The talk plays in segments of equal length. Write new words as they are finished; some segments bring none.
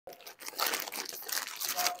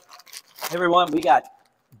Hey everyone, we got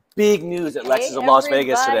big news at Lexus of Las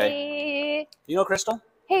Vegas today. You know Crystal?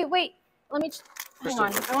 Hey, wait. Let me hang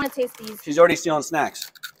on. I want to taste these. She's already stealing snacks.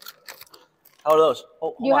 How are those?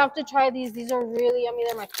 Oh, you have to try these. These are really yummy.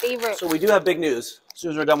 They're my favorite. So we do have big news. As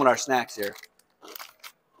soon as we're done with our snacks here.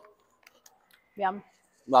 Yum.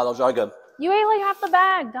 Wow, those are good. You ate like half the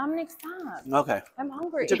bag. Dominic, stop. Okay. I'm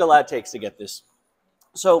hungry. It took a lot of takes to get this.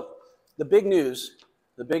 So the big news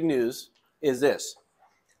is this.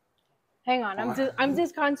 Hang on. I'm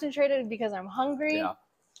just concentrated because I'm hungry. Yeah.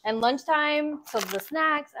 And lunchtime, so the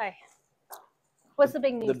snacks. What's the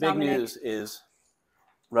big news, The big Dominic? news is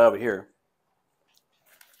right over here.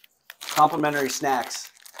 Complimentary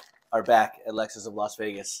snacks are back at Lexus of Las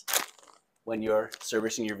Vegas when you're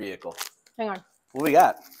servicing your vehicle. Hang on. What we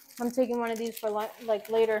got? I'm taking one of these for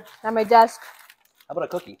like later at my desk. How about a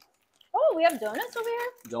cookie? Oh, we have donuts over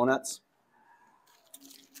here? Donuts.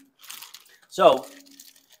 So,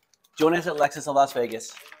 join us at Lexus of Las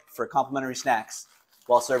Vegas for complimentary snacks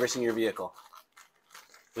while servicing your vehicle.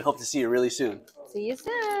 We hope to see you really soon. See you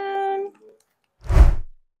soon.